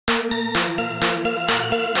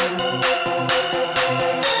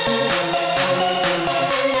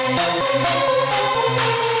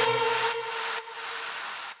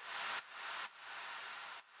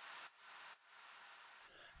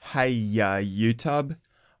Hey YouTube.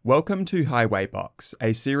 Welcome to Highway Box,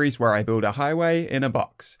 a series where I build a highway in a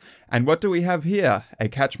box. And what do we have here? A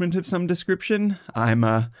catchment of some description? I'm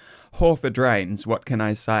a whore for drains, what can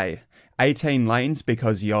I say? 18 lanes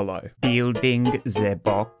because YOLO. Building the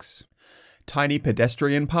box. Tiny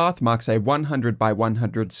pedestrian path marks a 100 by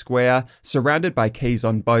 100 square, surrounded by quays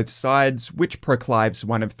on both sides, which proclives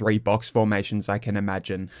one of 3 box formations I can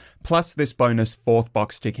imagine, plus this bonus 4th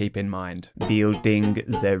box to keep in mind. Building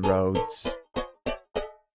the roads.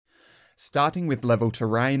 Starting with level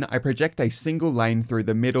terrain, I project a single lane through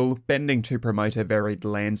the middle, bending to promote a varied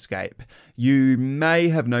landscape. You may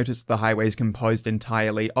have noticed the highway is composed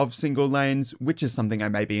entirely of single lanes, which is something I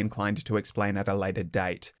may be inclined to explain at a later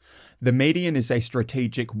date. The median is a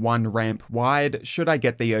strategic 1 ramp wide, should I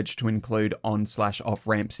get the urge to include on/off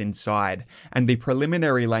ramps inside, and the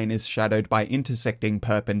preliminary lane is shadowed by intersecting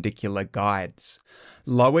perpendicular guides.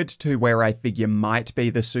 Lowered to where I figure might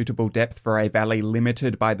be the suitable depth for a valley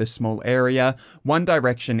limited by the small area, one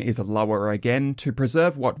direction is lower again to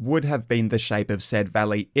preserve what would have been the shape of said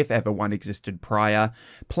valley if ever one existed prior,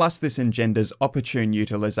 plus this engenders opportune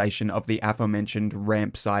utilization of the aforementioned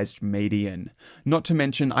ramp-sized median. Not to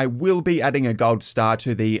mention I will be adding a gold star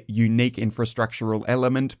to the unique infrastructural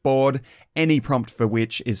element board, any prompt for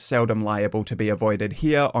which is seldom liable to be avoided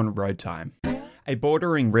here on Road Time. A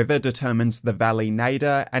bordering river determines the valley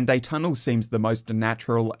nadir, and a tunnel seems the most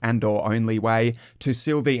natural and/or only way to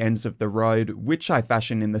seal the ends of the road, which I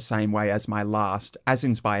fashion in the same way as my last, as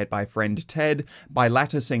inspired by friend Ted, by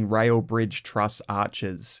latticing rail bridge truss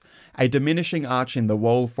arches. A diminishing arch in the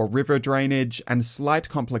wall for river drainage, and slight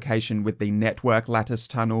complication with the network lattice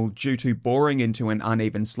tunnel due to boring into an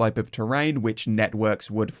uneven slope of terrain which networks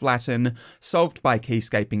would flatten, solved by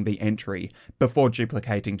keyscaping the entry, before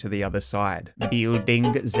duplicating to the other side.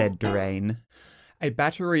 Building the drain. A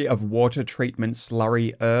battery of water treatment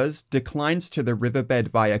slurry-ers declines to the riverbed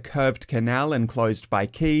via curved canal enclosed by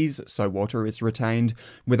quays, so water is retained,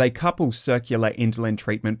 with a couple circular inland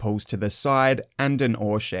treatment pools to the side, and an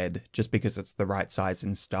ore shed, just because it's the right size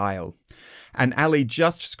and style. An alley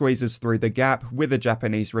just squeezes through the gap with a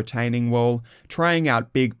Japanese retaining wall, trying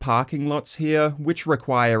out big parking lots here, which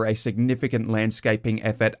require a significant landscaping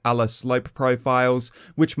effort a la slope profiles,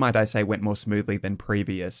 which might I say went more smoothly than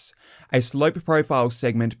previous. A slope profile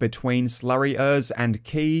segment between slurry-ers and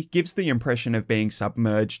quay gives the impression of being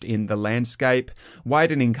submerged in the landscape,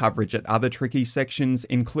 widening coverage at other tricky sections,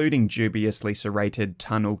 including dubiously serrated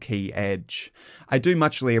tunnel quay edge. I do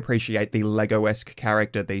muchly appreciate the Lego-esque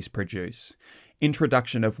character these produce.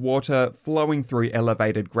 Introduction of water flowing through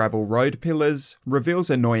elevated gravel road pillars reveals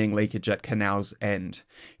annoying leakage at canal's end,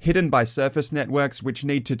 hidden by surface networks which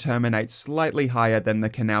need to terminate slightly higher than the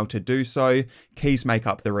canal to do so. Quays make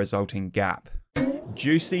up the resulting gap.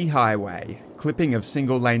 Juicy highway, clipping of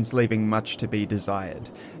single lanes leaving much to be desired.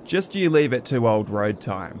 Just you leave it to old Road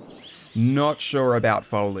Time. Not sure about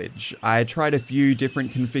foliage. I tried a few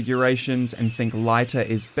different configurations and think lighter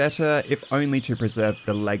is better, if only to preserve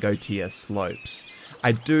the Lego tier slopes.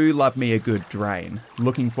 I do love me a good drain.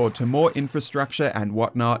 Looking forward to more infrastructure and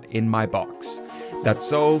whatnot in my box.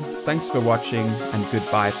 That's all, thanks for watching, and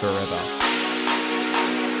goodbye forever.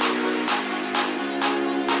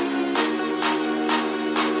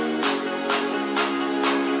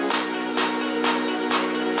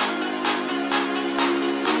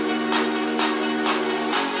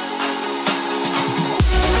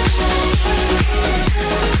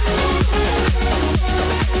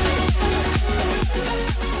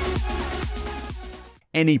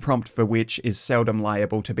 Any prompt for which is seldom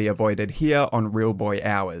liable to be avoided here on Real Boy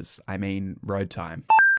Hours, I mean Road Time.